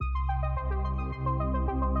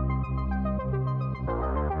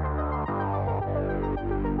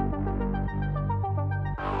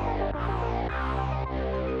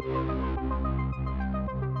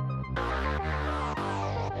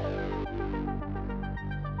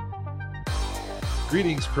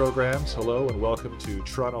Greetings, programs. Hello, and welcome to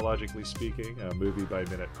Chronologically Speaking, a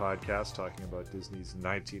movie-by-minute podcast talking about Disney's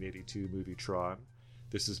 1982 movie Tron.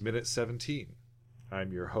 This is Minute 17.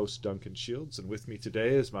 I'm your host, Duncan Shields, and with me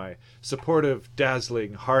today is my supportive,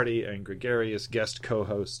 dazzling, hearty, and gregarious guest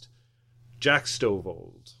co-host, Jack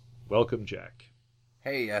Stovold. Welcome, Jack.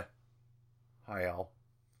 Hey, hi, Al.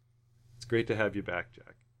 It's great to have you back,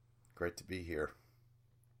 Jack. Great to be here.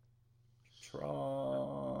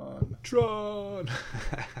 Tron!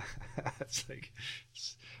 It's like,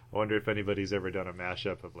 I wonder if anybody's ever done a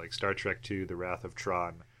mashup of like Star Trek II, The Wrath of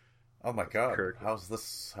Tron. Oh my god, Kirk. how's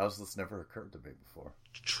this never occurred to me before?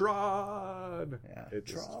 Tron! Yeah,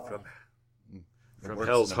 It's Tron. from Works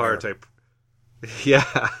Hell's in Heart. Ameri-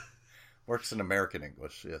 Yeah. Works in American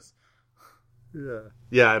English, yes.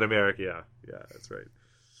 Yeah, in America, yeah, that's right.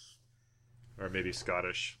 Or maybe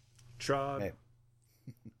Scottish. Tron. Hey.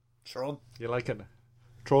 Tron. You like it?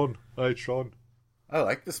 Tron. Hi, Tron. I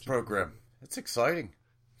like this program. It's exciting.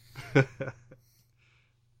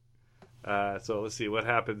 So let's see what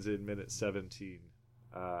happens in minute 17.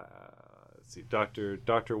 Let's see.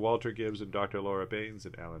 Dr. Walter Gibbs and Dr. Laura Baines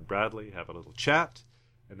and Alan Bradley have a little chat,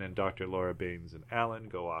 and then Dr. Laura Baines and Alan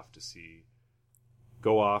go off,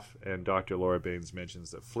 and Dr. Laura Baines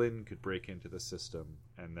mentions that Flynn could break into the system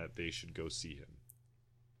and that they should go see him.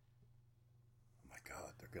 Oh my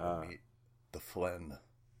god, they're gonna meet the Flynn.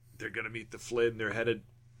 They're gonna meet the Flynn. They're headed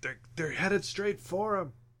straight for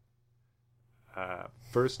him.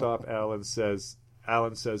 First off, Alan says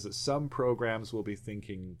that some programs will be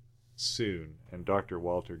thinking soon, and Dr.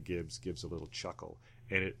 Walter Gibbs gives a little chuckle,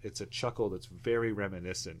 and it's a chuckle that's very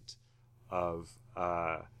reminiscent of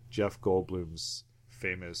Jeff Goldblum's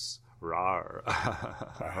famous "rawr."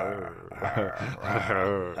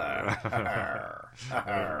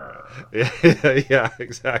 Yeah,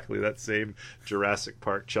 exactly. That same Jurassic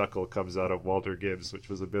Park chuckle comes out of Walter Gibbs, which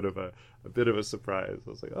was a bit of a surprise. I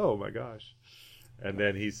was like, oh my gosh. And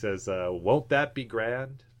then he says, won't that be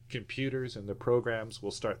grand? Computers and the programs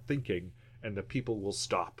will start thinking and the people will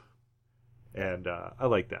stop. And I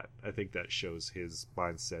like that. I think that shows his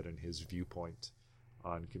mindset and his viewpoint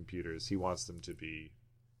on computers. He wants them to be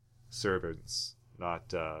servants,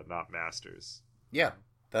 not masters. Yeah,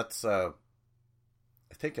 that's I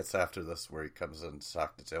think it's after this where he comes in to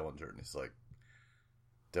talk to Dillinger, and he's like,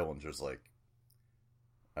 Dillinger's like,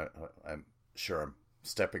 I'm sure I'm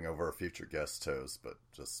stepping over a future guest's toes, but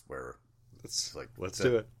just where Let's like,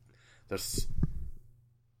 do it. There's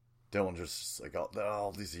Dillinger's just like,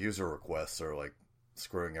 all these user requests are like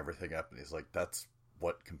screwing everything up, and he's like, that's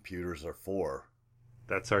what computers are for.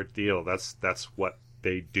 That's our deal. That's what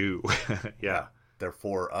they do. Yeah. They're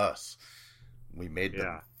for us. We made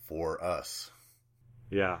them for us.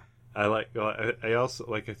 Yeah. I also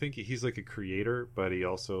like, I think he's like a creator, but he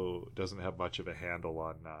also doesn't have much of a handle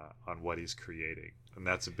on what he's creating. And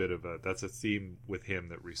that's a theme with him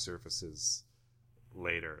that resurfaces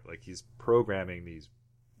later. Like, he's programming these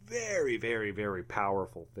very, very, very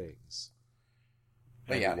powerful things.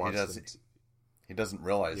 But yeah, he doesn't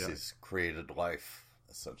realize he's created life,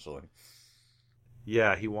 essentially.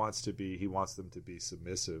 Yeah, he wants them to be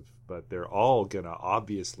submissive, but they're all gonna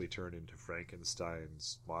obviously turn into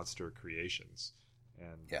Frankenstein's monster creations,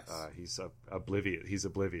 and he's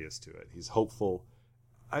oblivious to it. He's hopeful,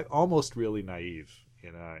 almost really naive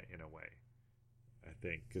in a way, I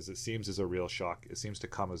think, because it seems to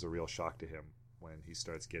come as a real shock to him when he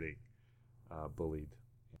starts getting bullied,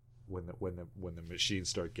 when the machines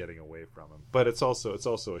start getting away from him. But it's also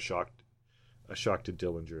a shock to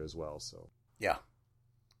Dillinger as well. So yeah.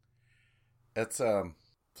 It's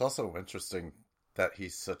also interesting that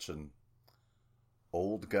he's such an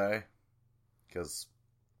old guy, because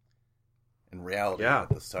in reality at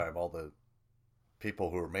this time all the people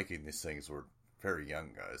who were making these things were very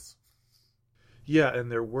young guys. Yeah,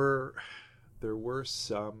 and there were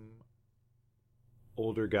some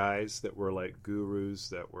older guys that were like gurus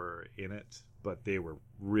that were in it, but they were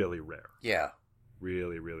really rare. Yeah.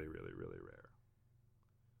 Really, really, really, really rare.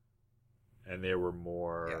 And they were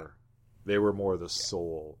more the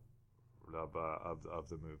soul of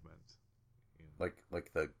the movement. You know?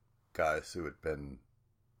 Like the guys who had been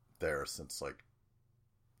there since like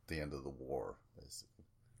the end of the war, basically.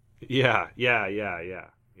 Yeah.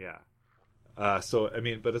 So I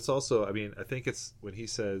mean, but it's also, I mean, I think it's when he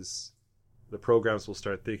says the programs will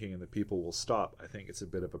start thinking and the people will stop, I think it's a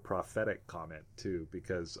bit of a prophetic comment too,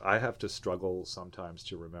 because I have to struggle sometimes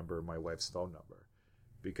to remember my wife's phone number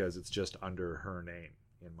because it's just under her name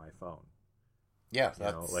in my phone. Yeah, you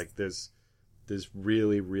know, like there's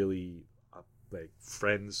really, really like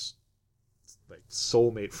friends, like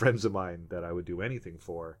soulmate friends of mine that I would do anything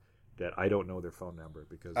for. that I don't know their phone number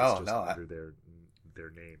because Oh, it's just no, under their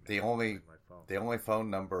name. the only phone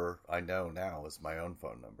number I know now is my own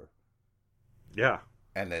phone number. Yeah.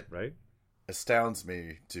 And it Right? astounds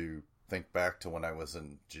me to think back to when I was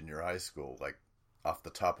in junior high school. Like, off the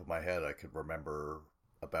top of my head, I could remember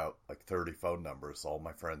about like 30 phone numbers, all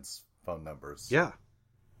my friends' phone numbers. Yeah.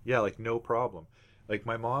 Yeah, like no problem. Like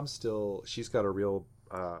my mom she's got a real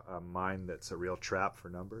a mind that's a real trap for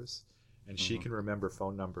numbers. And she can remember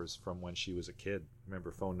phone numbers from when she was a kid.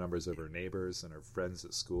 Remember phone numbers of her neighbors and her friends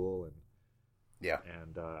at school.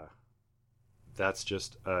 And that's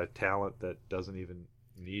just a talent that doesn't even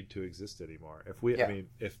need to exist anymore. If we, I mean,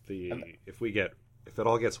 if it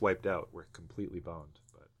all gets wiped out, we're completely boned.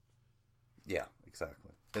 But yeah,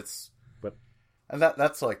 exactly. But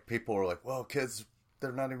that's like, people are like, well, kids,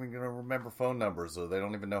 they're not even going to remember phone numbers, or they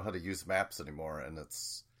don't even know how to use maps anymore. And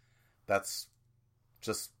that's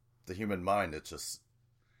just the human mind. It just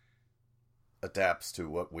adapts to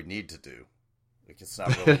what we need to do. Like, it's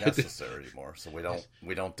not really necessary anymore, so we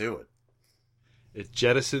don't do it. It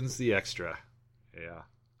jettisons the extra.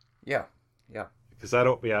 Yeah. Because I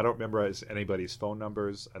don't memorize anybody's phone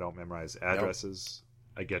numbers. I don't memorize addresses.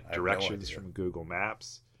 Nope. I get directions from Google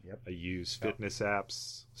Maps. Yep. I use fitness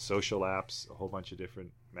apps, social apps, a whole bunch of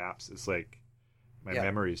different maps. It's like my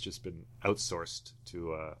memory has just been outsourced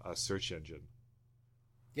to a search engine.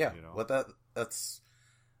 Yeah. You know? Well,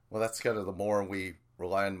 that's kind of, the more we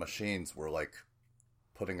rely on machines, we're like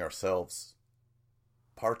putting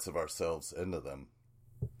parts of ourselves into them,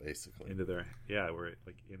 basically. We're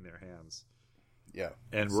like in their hands. Yeah.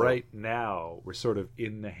 And right now, we're sort of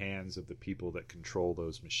in the hands of the people that control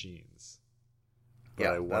those machines. But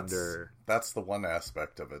I wonder... That's the one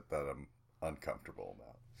aspect of it that I'm uncomfortable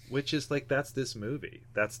about. Which is like, that's this movie.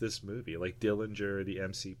 Like Dillinger, the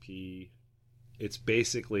MCP. It's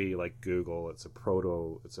basically like Google. It's a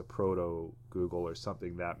proto Google or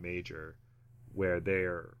something that major, where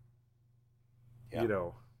they're, you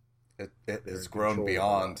know... It has grown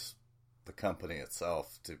beyond the company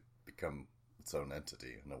itself to become its own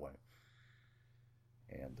entity in a way.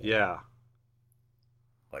 And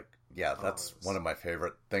that's one of my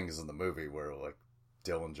favorite things in the movie, where like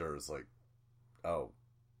Dillinger is like, oh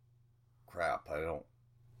crap,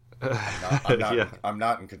 I'm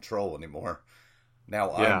not in control anymore.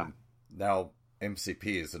 Now MCP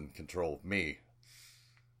is in control of me.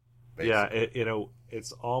 Basically. Yeah,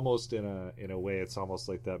 it's almost in a way, it's almost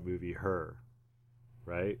like that movie Her,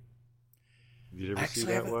 right? Did you ever see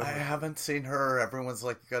that one? I haven't seen Her. Everyone's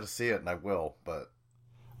like, you got to see it, and I will. But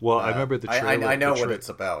I remember the trailer. I know what it's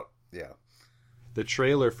about. Yeah, the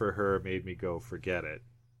trailer for Her made me go, forget it.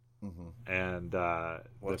 Mm-hmm. And the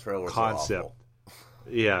concept, awful.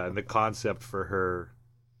 And the concept for Her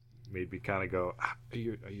made me kind of go, are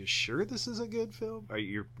you sure this is a good film?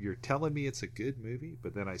 You're telling me it's a good movie?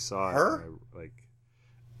 But then I saw Her? it,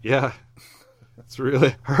 and it's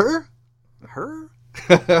really Her.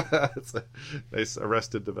 It's a nice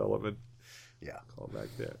Arrested Development. Yeah, call back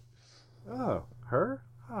there. Oh, Her.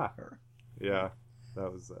 Her. Yeah, that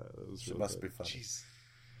was She really must good. be funny. Jeez.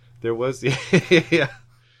 There was yeah.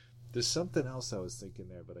 There's something else I was thinking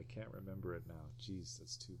there, but I can't remember it now. Jeez,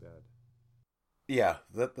 that's too bad. Yeah,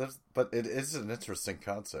 but it is an interesting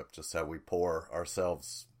concept, just how we pour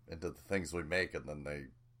ourselves into the things we make, and then they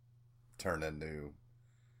turn into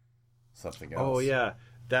something else. Oh yeah,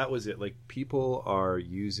 that was it. Like, people are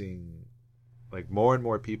using, like, more and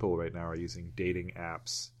more people right now are using dating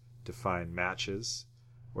apps to find matches,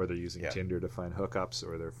 or they're using Tinder to find hookups,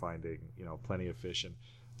 or they're finding, Plenty of Fish, and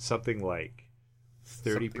something like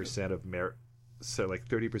 30% of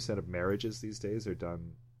 30% of marriages these days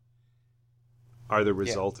are the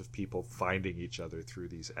result of people finding each other through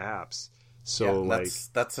these apps. So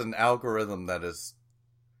that's an algorithm that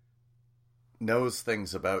knows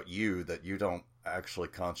things about you that you don't actually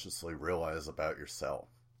consciously realize about yourself,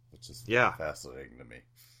 which is fascinating to me.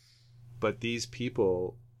 But these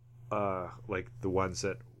people, like the ones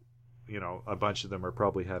that, a bunch of them are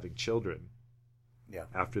probably having children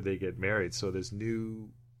after they get married. So there's new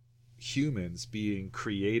humans being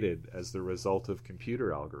created as the result of computer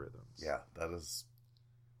algorithms. Yeah,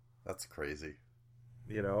 that's crazy.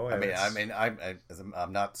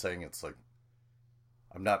 I'm not saying it's like,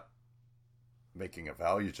 I'm not making a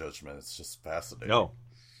value judgment. It's just fascinating.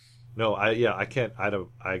 No, I can't.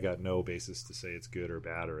 I got no basis to say it's good or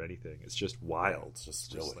bad or anything. It's just wild. It's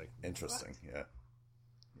just really like, interesting. What?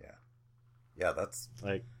 Yeah. That's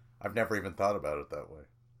like, I've never even thought about it that way.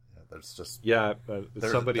 Yeah, there's just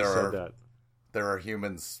somebody said that there are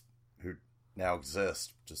humans who now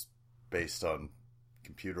exist just based on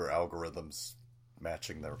computer algorithms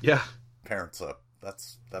matching their parents up.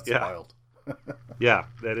 That's yeah. wild. Yeah,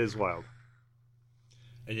 that is wild.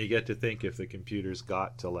 And you get to think if the computers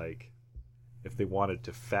got to like, if they wanted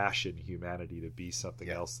to fashion humanity to be something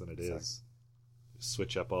else than it is,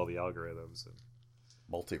 switch up all the algorithms and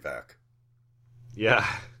multivac. Yeah.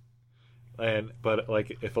 But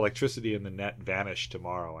like if electricity in the net vanished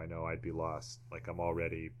tomorrow, I know I'd be lost. Like I'm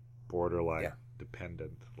already borderline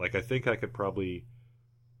dependent. Like I think I could probably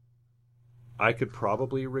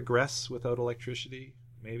regress without electricity,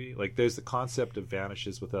 maybe. Like there's the concept of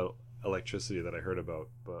vanishes without electricity that I heard about,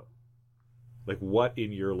 but like what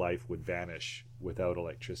in your life would vanish without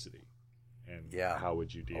electricity? And how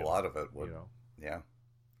would you deal? A lot of it would, Yeah.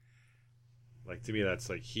 Like to me that's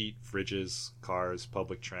like heat, fridges, cars,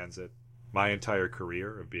 public transit. My entire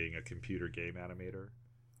career of being a computer game animator.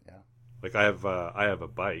 Yeah. Like I have a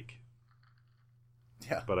bike.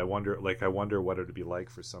 Yeah. But I wonder what it would be like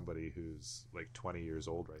for somebody who's like 20 years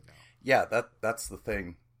old right now. Yeah, that's the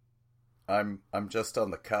thing. I'm just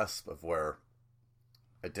on the cusp of where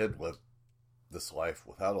I did live this life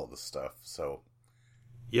without all this stuff. So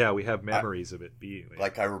yeah, we have memories of it being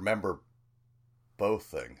like I remember both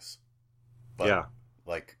things. But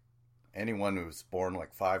like anyone who's born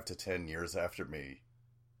like 5 to 10 years after me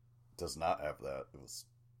does not have that. It's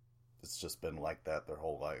just been like that their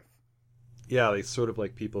whole life. Yeah, like sort of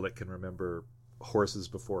like people that can remember horses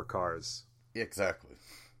before cars. Exactly.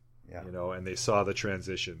 Yeah. You know, and they saw the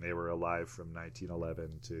transition. They were alive from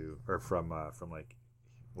 1911 from like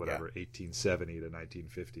whatever 1870 to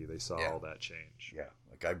 1950. They saw all that change. Yeah.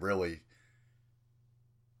 Like I really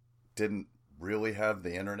didn't really have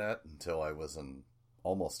the internet until I was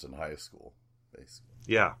almost in high school, basically.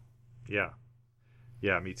 Yeah,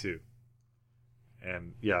 me too.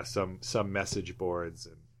 And some message boards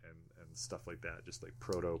and stuff like that, just like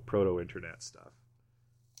proto internet stuff.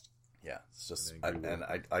 Yeah, it's just I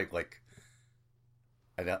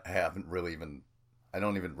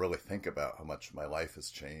don't even really think about how much my life has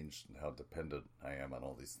changed and how dependent I am on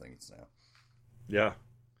all these things now.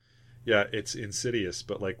 Yeah, it's insidious,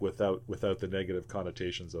 but like without the negative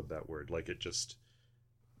connotations of that word. Like it just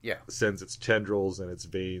sends its tendrils and its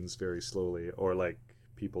veins very slowly. Or like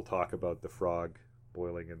people talk about the frog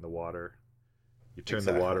boiling in the water. You turn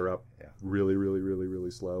the water up really, really, really,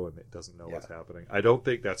 really slow, and it doesn't know what's happening. I don't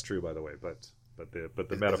think that's true, by the way, but the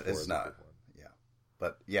metaphor is not. A good one. Yeah,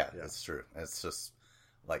 but it's true. It's just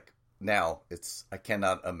like now I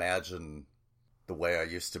cannot imagine the way I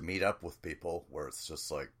used to meet up with people, where it's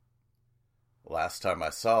just like, last time I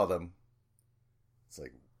saw them, it's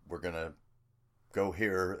like, we're going to go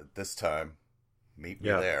here at this time, meet me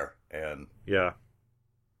there. And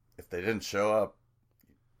if they didn't show up,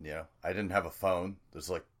 I didn't have a phone. There's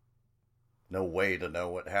like no way to know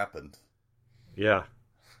what happened. Yeah.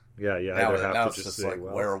 Now it's just say, like,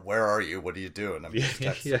 where are you? What are you doing? I'm just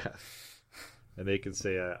texting. And they can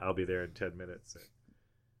say, I'll be there in 10 minutes.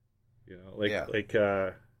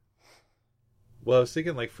 Well, I was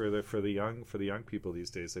thinking like for the young people these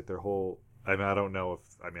days, like their whole, I don't know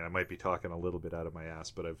I might be talking a little bit out of my ass,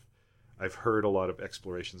 but I've heard a lot of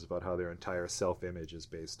explorations about how their entire self-image is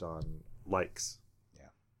based on likes.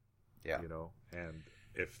 Yeah. And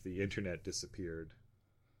if the internet disappeared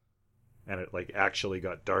and it like actually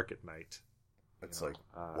got dark at night, it's like,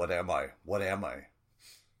 what am I?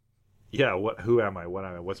 Yeah. Who am I? What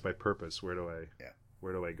am I? What's my purpose? Where do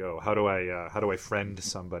I go? How do I friend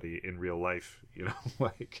somebody in real life?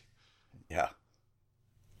 Like. Yeah.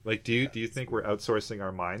 Like, do you think we're outsourcing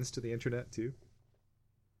our minds to the internet too?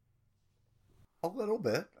 A little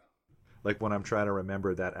bit. Like when I'm trying to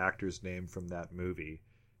remember that actor's name from that movie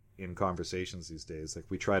in conversations these days, like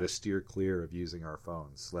we try to steer clear of using our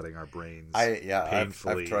phones, letting our brains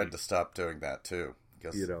painfully. I've tried to stop doing that too.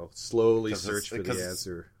 Slowly search for the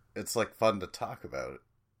answer. It's like fun to talk about it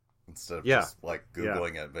instead of just like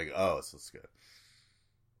Googling it and being, oh, this is good.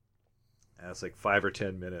 And it's like 5 or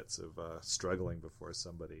 10 minutes of struggling before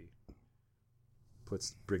somebody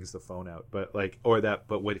brings the phone out. But like,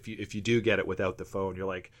 but what if you do get it without the phone, you're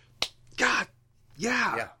like, God,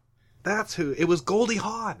 yeah. That's who it was. Goldie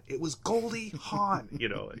Hawn. It was Goldie Hawn.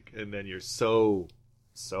 And then you're so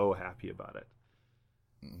happy about it.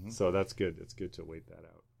 Mm-hmm. So that's good. It's good to wait that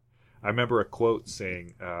out. I remember a quote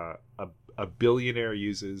saying, "A billionaire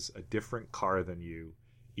uses a different car than you,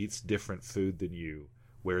 eats different food than you,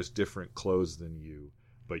 wears different clothes than you,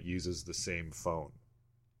 but uses the same phone."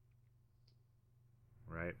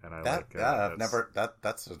 Right? And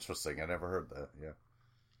that's interesting. I never heard that. Yeah.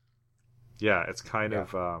 Yeah, it's kind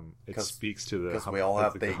of it speaks to the because we all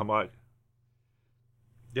have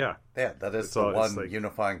Yeah, that is the one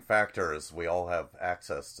unifying factor is we all have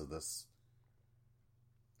access to this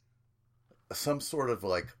some sort of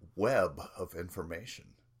like web of information.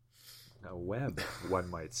 A web, one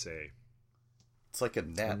might say. It's like a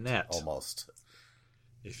net. Almost.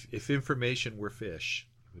 If information were fish,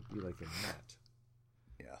 it would be like a net.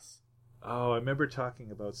 Yes. Oh, I remember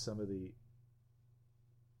talking about some of the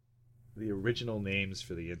original names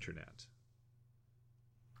for the internet.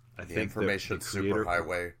 I think information the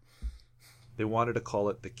superhighway. They wanted to call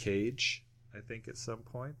it the cage, I think, at some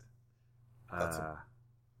point. That's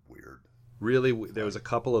weird. Really, there was a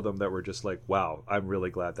couple of them that were just like, wow, I'm really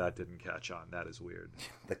glad that didn't catch on. That is weird.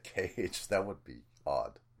 The cage, that would be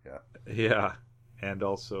odd. Yeah. Yeah. And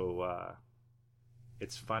also,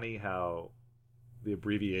 it's funny how the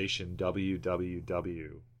abbreviation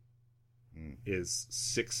WWW is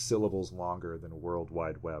 6 syllables longer than World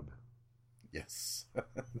Wide Web. Yes.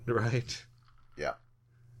 Right? Yeah.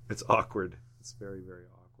 It's awkward. It's very, very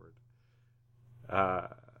awkward.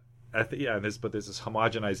 But there's this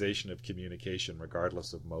homogenization of communication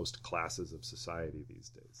regardless of most classes of society these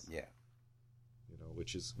days. Yeah.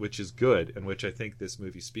 Which is good, and which I think this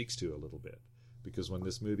movie speaks to a little bit. Because when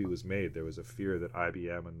this movie was made, there was a fear that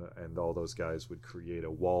IBM and all those guys would create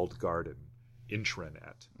a walled garden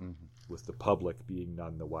intranet with the public being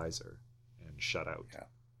none the wiser and shut out. Yeah.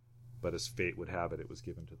 But as fate would have it, it was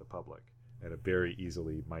given to the public. And it very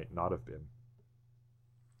easily might not have been.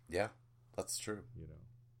 Yeah, that's true.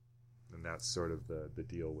 And that's sort of the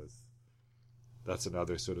deal with... That's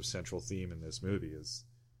another sort of central theme in this movie is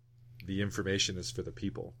the information is for the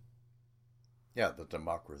people. Yeah, the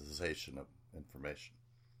democratization of information.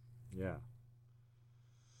 Yeah.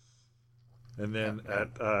 And then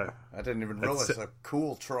I didn't even realize how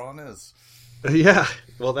cool Tron is. Yeah,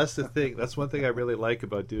 well, that's the thing. That's one thing I really like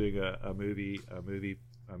about doing a movie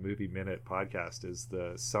minute podcast is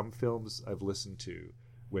some films I've listened to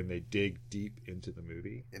when they dig deep into the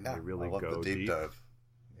movie. And they really go the deep dive.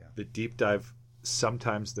 Yeah. The deep dive.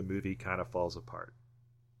 Sometimes the movie kind of falls apart,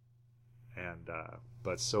 and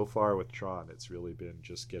but so far with Tron, it's really been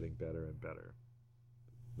just getting better and better.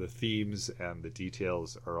 The themes and the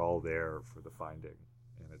details are all there for the finding,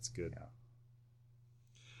 and it's good.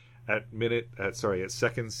 Yeah. At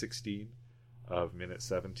second 16 of minute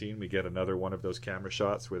 17, we get another one of those camera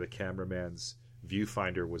shots where the cameraman's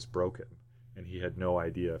viewfinder was broken, and he had no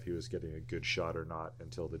idea if he was getting a good shot or not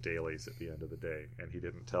until the dailies at the end of the day, and he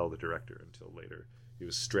didn't tell the director until later. He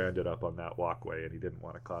was stranded up on that walkway, and he didn't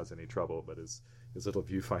want to cause any trouble, but his little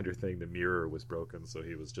viewfinder thing, the mirror was broken, so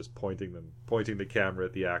he was just pointing the camera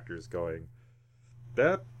at the actors, going,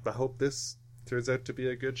 I hope this turns out to be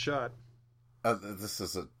a good shot. This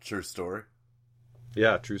is a true story?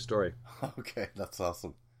 Yeah, true story. Okay, that's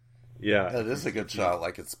awesome. Yeah. It is a good shot.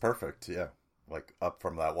 Like, it's perfect, yeah. Like, up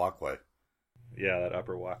from that walkway. Yeah, that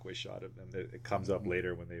upper walkway shot. And it comes up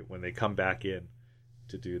later when they come back in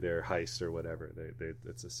to do their heist or whatever.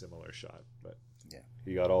 It's a similar shot. But yeah,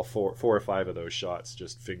 you got all four or five of those shots,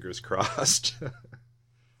 just fingers crossed.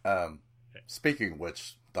 Speaking of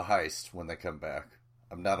which, the heist, when they come back,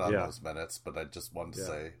 I'm not on those minutes, but I just wanted to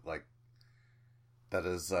say, like, that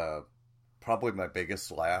is probably my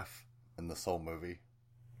biggest laugh in this whole movie.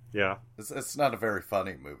 Yeah. It's not a very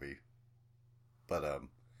funny movie, but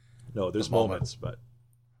no, there's moments, but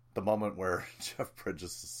the moment where Jeff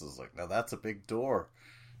Bridges is like, "Now that's a big door."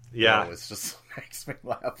 Yeah, it just makes me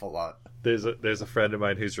laugh a lot. There's a friend of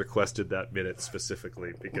mine who's requested that minute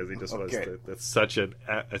specifically because he just wants to. That's such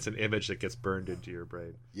it's an image that gets burned into your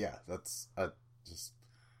brain. Yeah, that's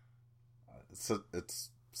it's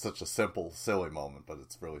such a simple, silly moment, but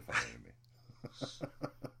it's really funny to me.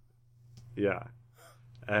 Yeah.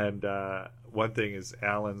 And one thing is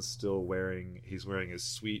Alan's still wearing his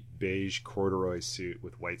sweet beige corduroy suit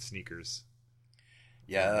with white sneakers.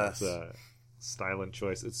 Yes. It's a styling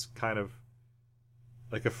choice. It's kind of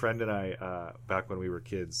like a friend and I, back when we were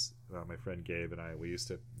kids, my friend Gabe and I, we used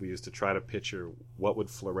to try to picture what would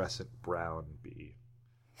fluorescent brown be.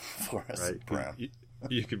 Fluorescent brown.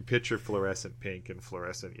 You can picture fluorescent pink and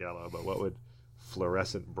fluorescent yellow, but what would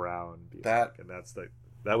fluorescent brown be like? And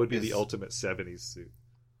that would be the ultimate 70s suit.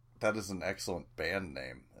 That is an excellent band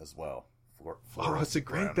name as well. It's a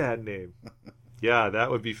great band name. Yeah,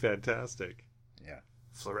 that would be fantastic. Yeah.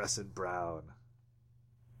 Fluorescent brown.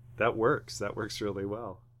 That works. That works really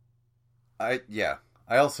well. I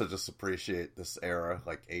also just appreciate this era,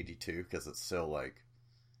 like 82, because it's still like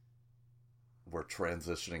we're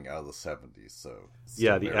transitioning out of the 70s, so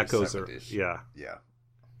yeah, the echoes 70s. are yeah,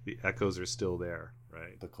 the echoes are still there,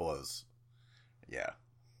 right? The clothes, yeah.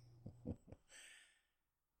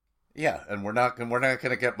 Yeah, and we're not going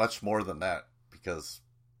to get much more than that because,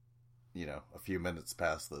 a few minutes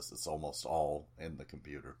past this, it's almost all in the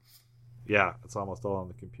computer. Yeah, it's almost all on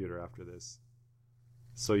the computer after this.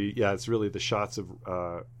 So yeah, it's really the shots of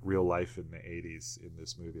real life in the 80s in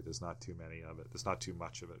this movie. There's not too many of it. There's not too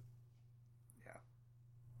much of it. Yeah.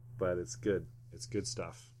 But it's good. It's good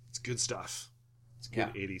stuff. It's good stuff. It's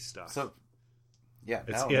good 80s stuff. So yeah,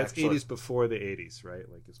 it's 80s before the 80s, right?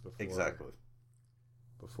 Like it's before exactly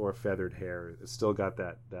before feathered hair. It's still got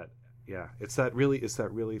that yeah. It's that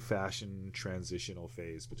really fashion transitional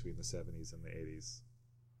phase between the 70s and the 80s.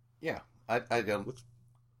 Yeah, I don't.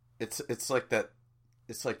 It's like that.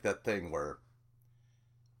 It's like that thing where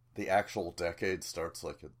the actual decade starts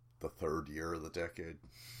like the third year of the decade.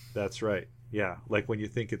 That's right. Yeah, like when you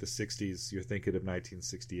think of the 60s, you're thinking of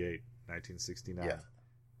 1968, 1969. Yeah.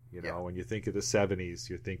 You know, when you think of the 70s,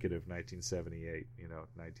 you're thinking of 1978,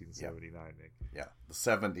 1979. Yeah. The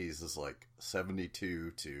 70s is like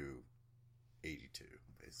 72 to 82,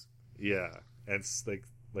 basically. Yeah. And it's like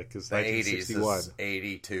because the 1961. 80s is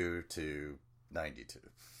 82 to 92.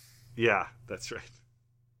 Yeah, that's right.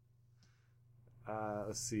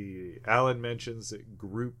 Let's see. Alan mentions that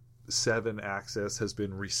Group 7 access has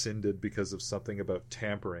been rescinded because of something about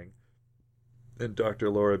tampering. And Dr.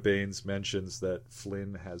 Laura Baines mentions that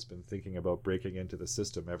Flynn has been thinking about breaking into the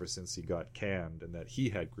system ever since he got canned and that he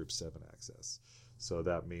had Group 7 access. So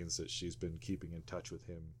that means that she's been keeping in touch with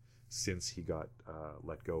him since he got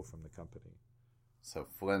let go from the company. So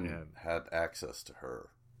Flynn had access to her.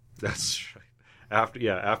 That's right.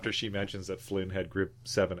 After she mentions that Flynn had Group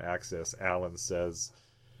 7 access, Alan says,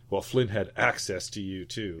 well, Flynn had access to you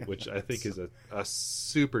too, which I think is a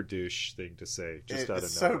super douche thing to say. Just out of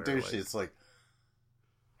it's nowhere. So douchey. It's like,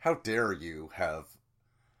 how dare you have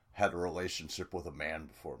had a relationship with a man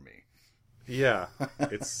before me? Yeah,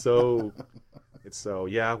 it's so,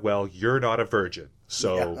 yeah, well, you're not a virgin.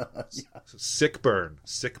 So sick burn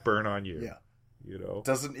on you. Yeah.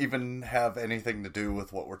 Doesn't even have anything to do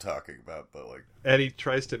with what we're talking about, but like, and he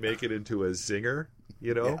tries to make it into a zinger,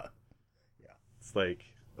 Yeah. It's like,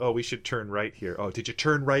 oh, we should turn right here. Oh, did you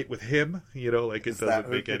turn right with him? Like it doesn't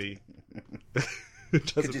make any.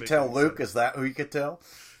 Could you tell Luke? Sense. Is that who you could tell?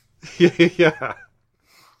 Yeah.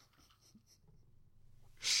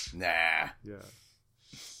 Nah. Yeah.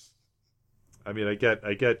 I mean, I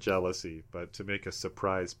get jealousy, but to make a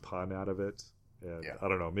surprise pun out of it. And I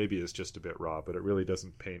don't know, maybe it's just a bit raw, but it really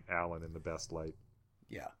doesn't paint Alan in the best light.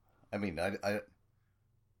 Yeah. I mean, I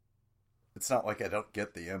it's not like I don't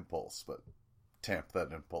get the impulse, but tamp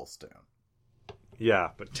that impulse down. Yeah,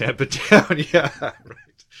 but tamp it down, yeah,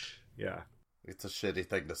 right. Yeah. It's a shitty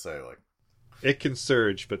thing to say, like. It can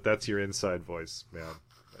surge, but that's your inside voice, man.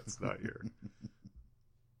 That's not your...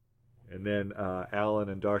 And then Alan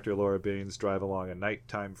and Dr. Laura Baines drive along a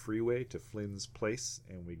nighttime freeway to Flynn's place,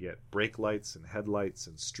 and we get brake lights and headlights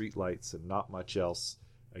and street lights and not much else,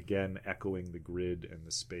 again echoing the grid and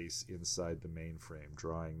the space inside the mainframe,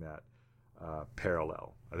 drawing that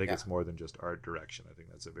parallel. I think it's more than just art direction. I think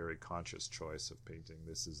that's a very conscious choice of painting.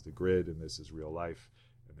 This is the grid and this is real life,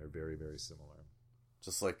 and they're very, very similar.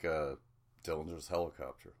 Just like Dillinger's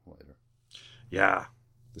helicopter later. Yeah,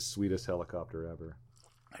 the sweetest helicopter ever.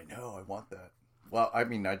 I know, I want that. Well, I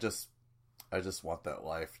mean, I just want that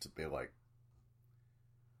life to be like,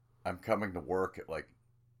 I'm coming to work at like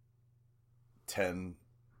 10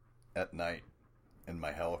 at night in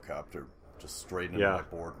my helicopter, just straight into my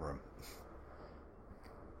boardroom.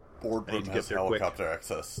 Boardroom has helicopter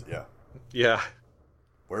access, yeah. Yeah.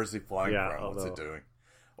 Where is he flying from? What's it doing?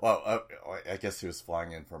 Well, I guess he was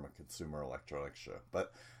flying in from a Consumer Electronics show.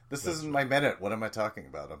 But this isn't my minute. What am I talking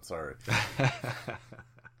about? I'm sorry.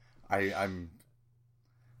 I'm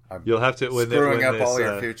You'll have to screwing up all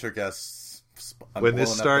your future guests. When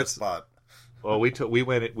this starts, well, we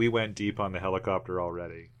went deep on the helicopter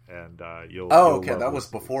already, and you'll. That was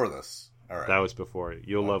before this. All right, that was before.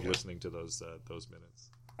 You'll love listening to those minutes.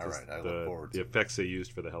 All right, I look forward to the effects they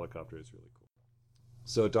used for the helicopter is really cool.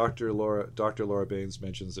 So Dr. Laura Baines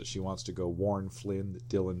mentions that she wants to go warn Flynn that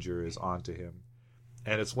Dillinger is onto him,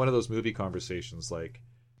 and it's one of those movie conversations like,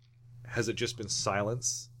 has it just been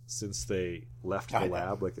silence since they left the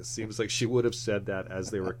lab? Like, it seems like she would have said that as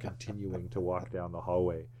they were continuing to walk down the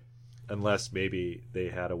hallway, unless maybe they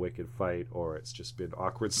had a wicked fight, or it's just been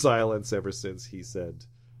awkward silence ever since he said,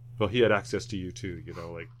 well, he had access to you too,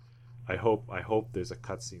 like, I hope there's a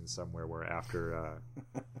cutscene somewhere where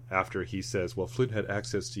after he says, well, Flynn had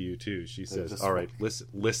access to you too, she says, all right,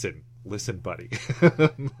 listen buddy.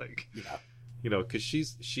 Like, because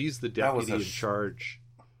she's the deputy in charge.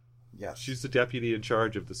 Yes. She's the deputy in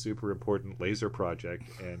charge of the super important laser project,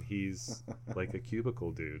 and he's like a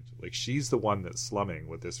cubicle dude. Like, she's the one that's slumming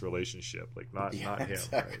with this relationship, like not him,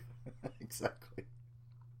 exactly. right? Exactly.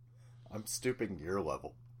 I'm stooping to your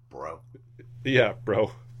level. bro. Yeah,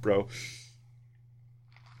 bro.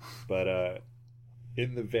 But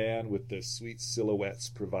in the van with the sweet silhouettes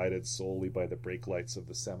provided solely by the brake lights of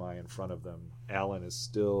the semi in front of them, Alan is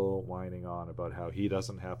still whining on about how he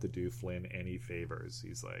doesn't have to do Flynn any favors.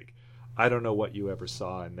 He's like, I don't know what you ever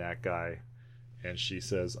saw in that guy. And she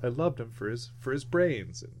says, I loved him for his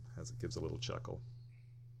brains, and gives a little chuckle.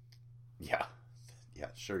 Yeah,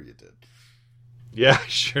 sure you did. Yeah,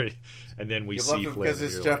 sure. And then we you see love him Flynn because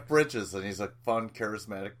he's Jeff Bridges, and he's a fun,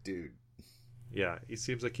 charismatic dude. Yeah, he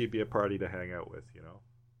seems like he'd be a party to hang out with, you know?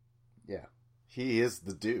 Yeah. He is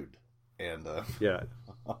the dude. And, yeah.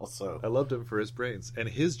 Also... I loved him for his brains. And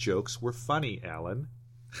his jokes were funny, Alan.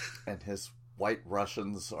 And his white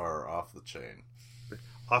Russians are off the chain.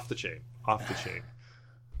 Off the chain.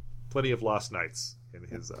 Plenty of lost nights in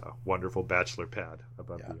his wonderful bachelor pad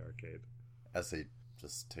above the arcade. As he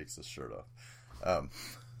just takes his shirt off.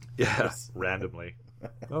 Randomly.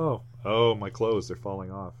 Oh, my clothes, they're falling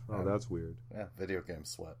off. Oh, that's weird. Yeah, video game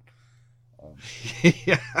sweat.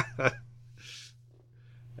 Yeah.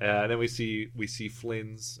 And then we see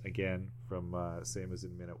Flynn's again from same as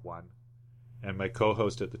in minute 1. And my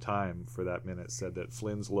co-host at the time for that minute said that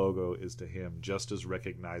Flynn's logo is to him just as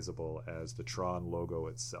recognizable as the Tron logo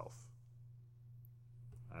itself.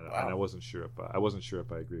 And I wasn't sure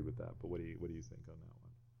if I agreed with that, but what do you think on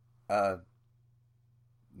that one?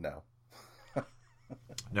 No.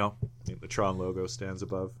 No? The Tron logo stands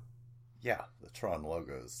above? Yeah, the Tron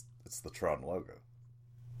logo it's the Tron logo.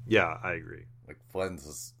 Yeah, I agree. Like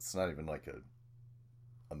Flynn's it's not even like a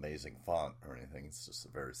amazing font or anything. It's just a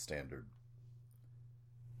very standard.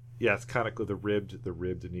 Yeah, it's kind of the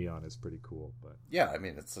ribbed neon is pretty cool, but yeah, I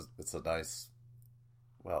mean it's a nice.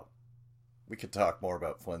 Well, we could talk more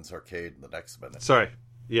about Flynn's Arcade in the next minute. Sorry,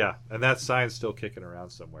 yeah, and that sign's still kicking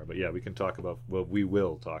around somewhere, but yeah, we can talk about. Well, we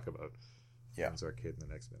will talk about Flynn's Arcade in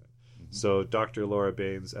the next minute. Mm-hmm. So Dr. Laura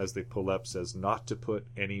Baines, as they pull up, says not to put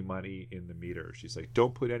any money in the meter. She's like,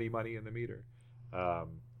 "Don't put any money in the meter."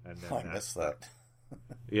 And then I missed that.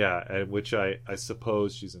 Yeah, and which I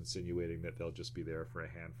suppose she's insinuating that they'll just be there for a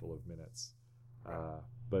handful of minutes.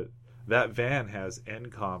 But that van has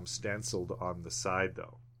NCOM stenciled on the side,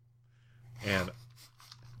 though. And,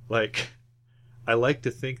 like, I like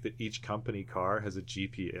to think that each company car has a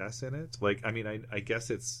GPS in it. Like, I mean, I guess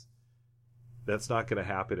that's not going to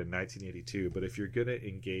happen in 1982, but if you're going to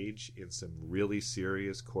engage in some really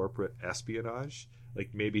serious corporate espionage,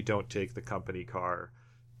 like, maybe don't take the company car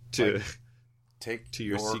to... Like, take to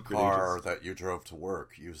your secret car agents. that you drove to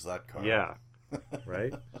work. Use that car. Yeah,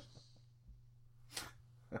 right.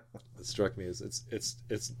 It struck me as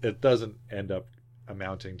it doesn't end up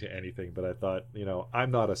amounting to anything. But I thought, I'm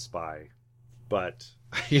not a spy, but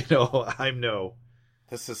I'm no.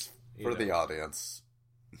 This is for the audience.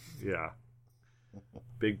 Yeah.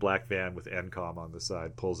 Big black van with NCOM on the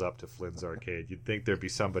side pulls up to Flynn's Arcade. You'd think there'd be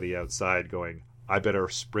somebody outside going, I better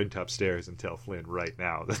sprint upstairs and tell Flynn right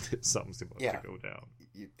now that something's about to go down.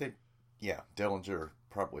 You'd think, Dillinger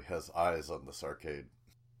probably has eyes on this arcade.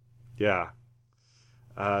 Yeah.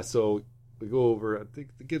 So we go over, I think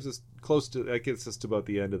that gets us to about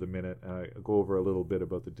the end of the minute. I'll go over a little bit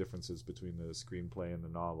about the differences between the screenplay and the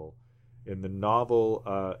novel. In the novel,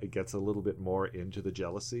 it gets a little bit more into the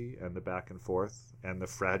jealousy and the back and forth and the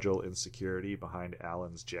fragile insecurity behind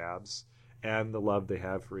Alan's jabs. And the love they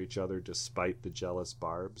have for each other despite the jealous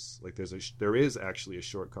Barbs. Like there is actually a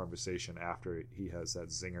short conversation after he has that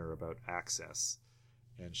zinger about access.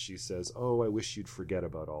 And she says, "Oh, I wish you'd forget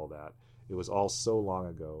about all that. It was all so long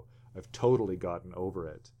ago. I've totally gotten over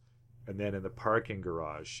it." And then in the parking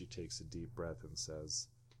garage, she takes a deep breath and says,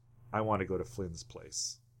 "I want to go to Flynn's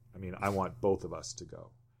place. I mean, I want both of us to go."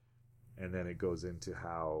 And then it goes into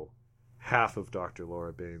how half of Dr.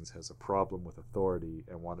 Laura Baines has a problem with authority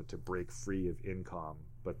and wanted to break free of income,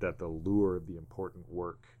 but that the lure of the important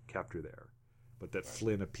work kept her there. But that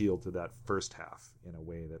Flynn appealed to that first half in a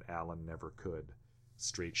way that Alan never could,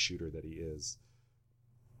 straight shooter that he is.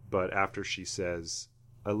 But after she says,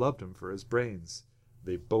 "I loved him for his brains,"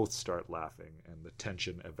 they both start laughing and the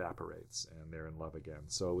tension evaporates and they're in love again.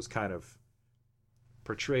 So it was kind of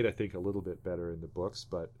portrayed, I think, a little bit better in the books,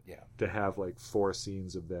 but to have like 4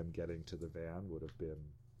 scenes of them getting to the van would have been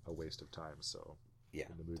a waste of time. So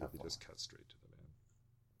in the movie, they just cut straight to the van.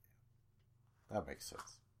 That makes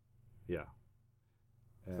sense. Yeah.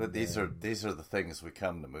 And but these are the things we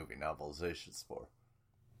come to movie novelizations for.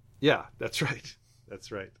 Yeah, that's right.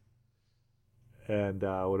 That's right. And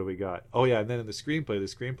what do we got? Oh, yeah, and then in the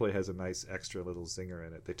screenplay has a nice extra little zinger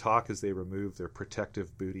in it. They talk as they remove their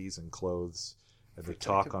protective booties and clothes. And they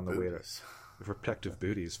talk on the way to the protective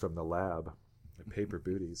booties from the lab, the paper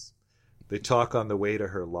booties. They talk on the way to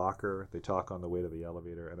her locker. They talk on the way to the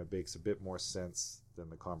elevator, and it makes a bit more sense than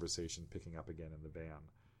the conversation picking up again in the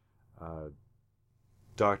van.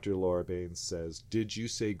 Dr. Laura Baines says, "Did you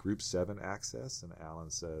say Group 7 access?" And Alan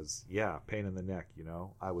says, "Yeah, pain in the neck, you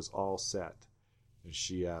know. I was all set." And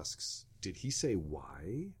she asks, "Did he say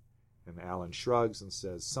why?" And Alan shrugs and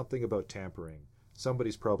says, "Something about tampering.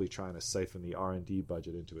 Somebody's probably trying to siphon the R&D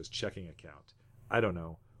budget into his checking account. I don't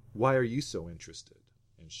know. Why are you so interested?"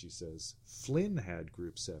 And she says, "Flynn had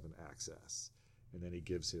Group 7 access." And then he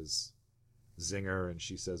gives his zinger, and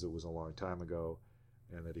she says it was a long time ago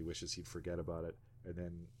and that he wishes he'd forget about it. And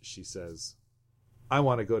then she says, "I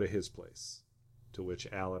want to go to his place." To which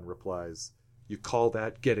Alan replies, "You call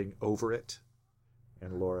that getting over it?"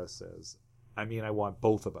 And Laura says, "I mean, I want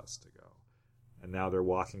both of us to go." And now they're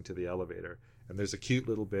walking to the elevator. And there's a cute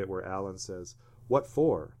little bit where Alan says, "What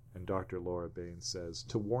for?" And Dr. Laura Baines says,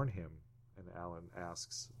 "To warn him." And Alan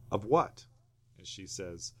asks, "Of what?" And she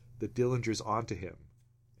says, "That Dillinger's onto him."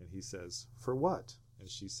 And he says, "For what?" And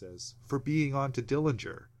she says, "For being onto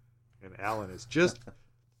Dillinger." And Alan is just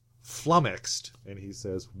flummoxed. And he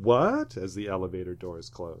says, "What?" as the elevator doors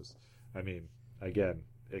close. I mean, again,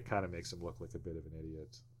 it kind of makes him look like a bit of an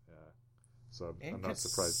idiot. So I'm not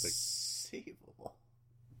surprised. Inconceivable.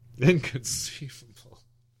 Inconceivable.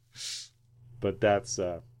 But that's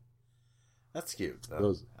cute. I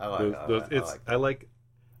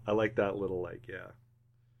like that little, like, yeah,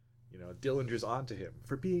 you know, Dillinger's onto him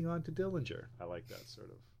for being onto Dillinger. I like that sort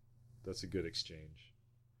of. That's a good exchange.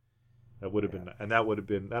 That would have been, and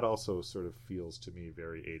that also sort of feels to me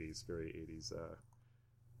very 80s.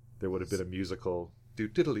 There would have been a musical do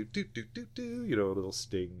diddly do do do do, you know, a little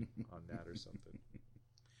sting on that or something.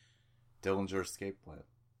 Dillinger Escape Plan.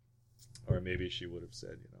 Or maybe she would have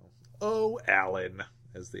said, you know, "Oh, Alan,"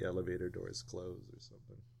 as the elevator doors close or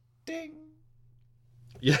something. Ding.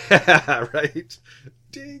 Yeah, right.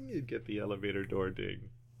 Ding. You'd get the elevator door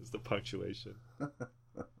ding as the punctuation.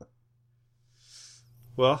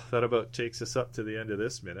 Well, that about takes us up to the end of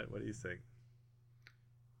this minute. What do you think?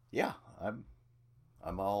 Yeah, I'm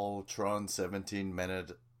all Tron 17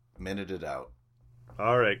 minuted out.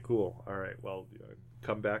 All right, cool. All right, well,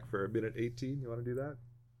 come back for a minute 18. You want to do that?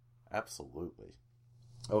 Absolutely.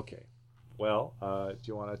 Okay. Well, do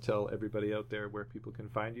you want to tell everybody out there where people can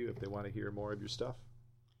find you if they want to hear more of your stuff?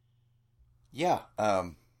 Yeah.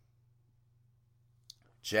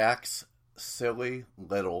 Jack's silly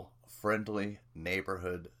little friendly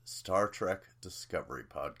neighborhood Star Trek Discovery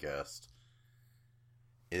podcast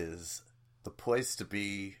is the place to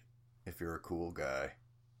be if you're a cool guy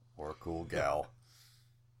or a cool gal.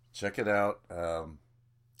 Check it out.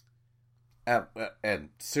 And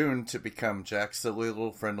soon to become Jack's silly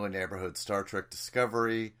little friendly neighborhood Star Trek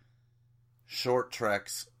Discovery, Short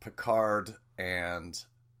Treks, Picard, and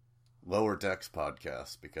Lower Decks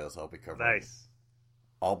podcast, because I'll be covering. Nice.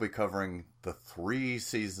 I'll be covering the 3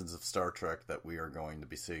 seasons of Star Trek that we are going to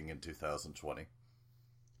be seeing in 2020.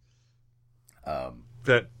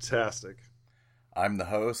 Fantastic. I'm the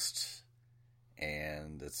host,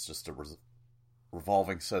 and it's just a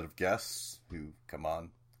revolving set of guests who come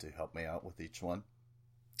on to help me out with each one.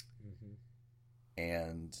 Mm-hmm.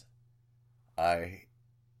 And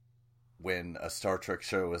when a Star Trek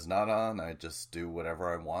show is not on, I just do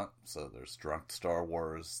whatever I want. So there's Drunk Star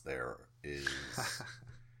Wars. There is...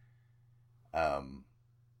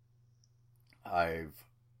 I've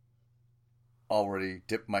already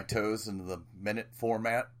dipped my toes into the minute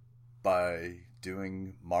format by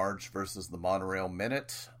doing Marge versus the Monorail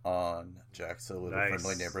Minute on Jack's Little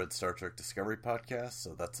Friendly Neighborhood Star Trek Discovery podcast.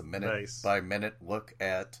 So that's a minute by minute look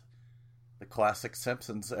at the classic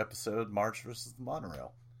Simpsons episode Marge versus the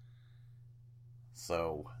Monorail.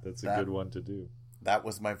 So that's a good one to do. That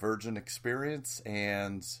was my Virgin experience,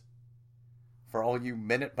 and for all you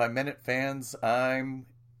minute by minute fans, I'm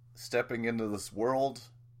stepping into this world.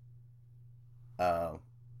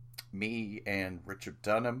 Me and Richard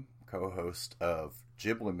Dunham, co-host of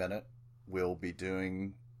Ghibli Minute, will be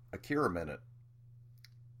doing Akira Minute.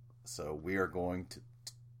 So we are going to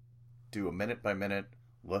do a minute by minute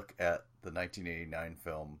look at the 1989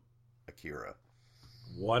 film Akira.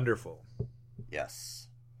 Wonderful. Yes.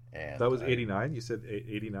 And that was 89? You said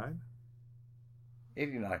 89?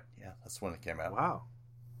 89, yeah, that's when it came out. Wow.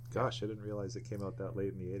 Gosh, I didn't realize it came out that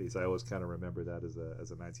late in the 80s. I always kind of remember that as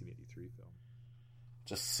a 1983 film.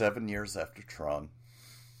 Just 7 years after Tron.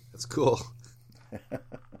 That's cool.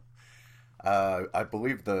 I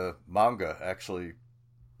believe the manga actually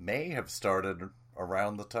may have started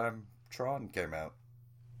around the time Tron came out.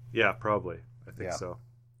 Yeah, probably. I think so.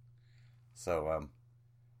 So,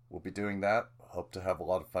 we'll be doing that. Hope to have a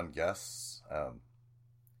lot of fun guests.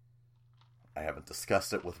 I haven't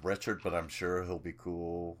discussed it with Richard, but I'm sure he'll be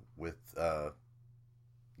cool with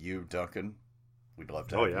you, Duncan. We'd love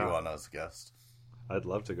to have you on as a guest. I'd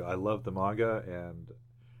love to go. I love the manga, and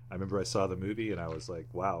I remember I saw the movie, and I was like,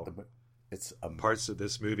 wow, it's parts of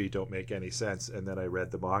this movie don't make any sense. And then I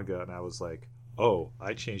read the manga, and I was like, oh,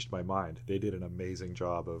 I changed my mind. They did an amazing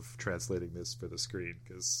job of translating this for the screen,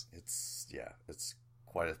 because it's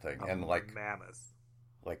quite a thing. And like mammoth.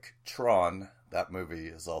 Like Tron, that movie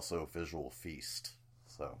is also a visual feast.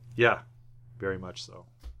 So yeah, very much so.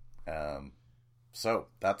 So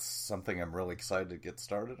that's something I'm really excited to get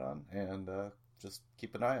started on, and just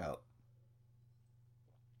keep an eye out.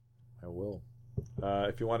 I will.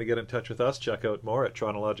 If you want to get in touch with us, check out more at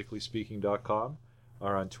chronologicallyspeaking.com,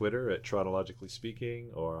 or on Twitter at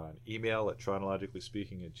chronologicallyspeaking, or on email at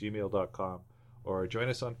chronologicallyspeaking@gmail.com, or join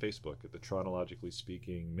us on Facebook at the Chronologically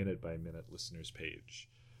Speaking Minute by Minute listeners page.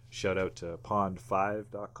 Shout out to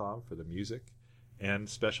pond5.com for the music, and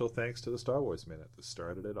special thanks to the Star Wars Minute that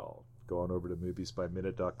started it all. Go on over to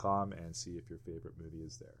moviesbyminute.com and see if your favorite movie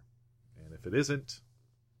is there. And if it isn't,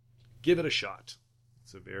 give it a shot.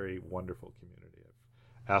 It's a very wonderful community.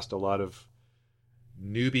 I've asked a lot of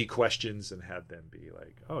newbie questions and had them be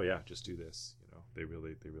like, "Oh yeah, just do this." You know, they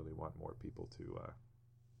really want more people to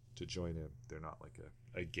join in. They're not like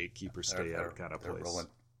a gatekeeper stay out kind of place.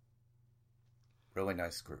 Really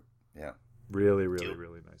nice group. Yeah. Really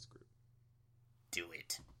nice group. Do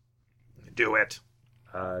it. Do it.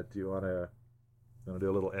 Do you want to do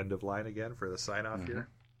a little end of line again for the sign off here?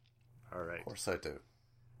 All right. Of course I do.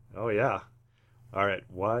 Oh yeah. All right.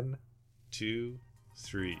 1, 2,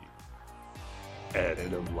 3.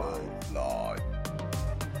 End of line.